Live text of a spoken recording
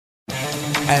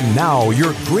And now,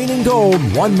 your Green and Gold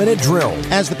 1-minute drill.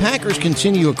 As the Packers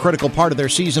continue a critical part of their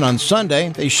season on Sunday,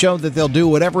 they showed that they'll do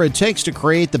whatever it takes to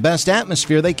create the best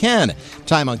atmosphere they can.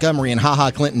 Ty Montgomery and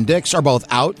HaHa Clinton-Dix are both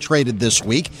out, traded this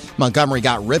week. Montgomery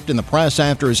got ripped in the press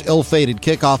after his ill-fated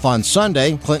kickoff on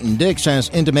Sunday. Clinton-Dix has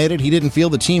intimated he didn't feel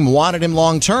the team wanted him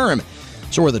long-term.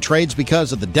 So are the trades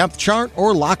because of the depth chart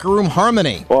or locker room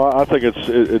harmony? Well, I think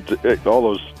it's all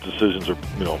those decisions are,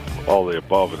 all the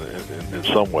above. In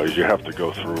some ways, you have to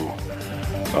go through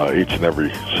each and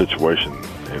every situation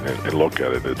and look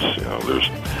at it. It's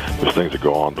there's things that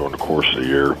go on during the course of the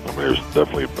year. I mean, there's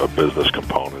definitely a business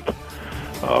component.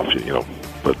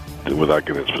 But without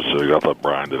getting specific, I thought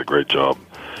Brian did a great job,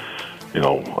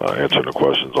 answering the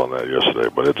questions on that yesterday.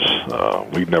 But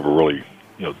it's we never really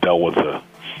dealt with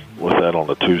that on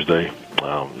the Tuesday,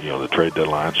 the trade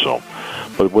deadline. So,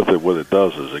 but what it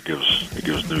does is it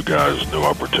gives new guys new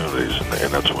opportunities,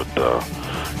 and that's what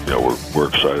we're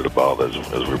excited about as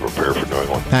we prepare for New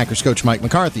England. Packers coach Mike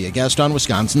McCarthy, a guest on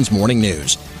Wisconsin's Morning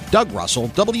News. Doug Russell,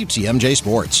 WTMJ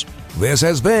Sports. This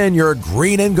has been your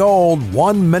Green and Gold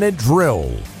 1-minute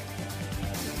drill.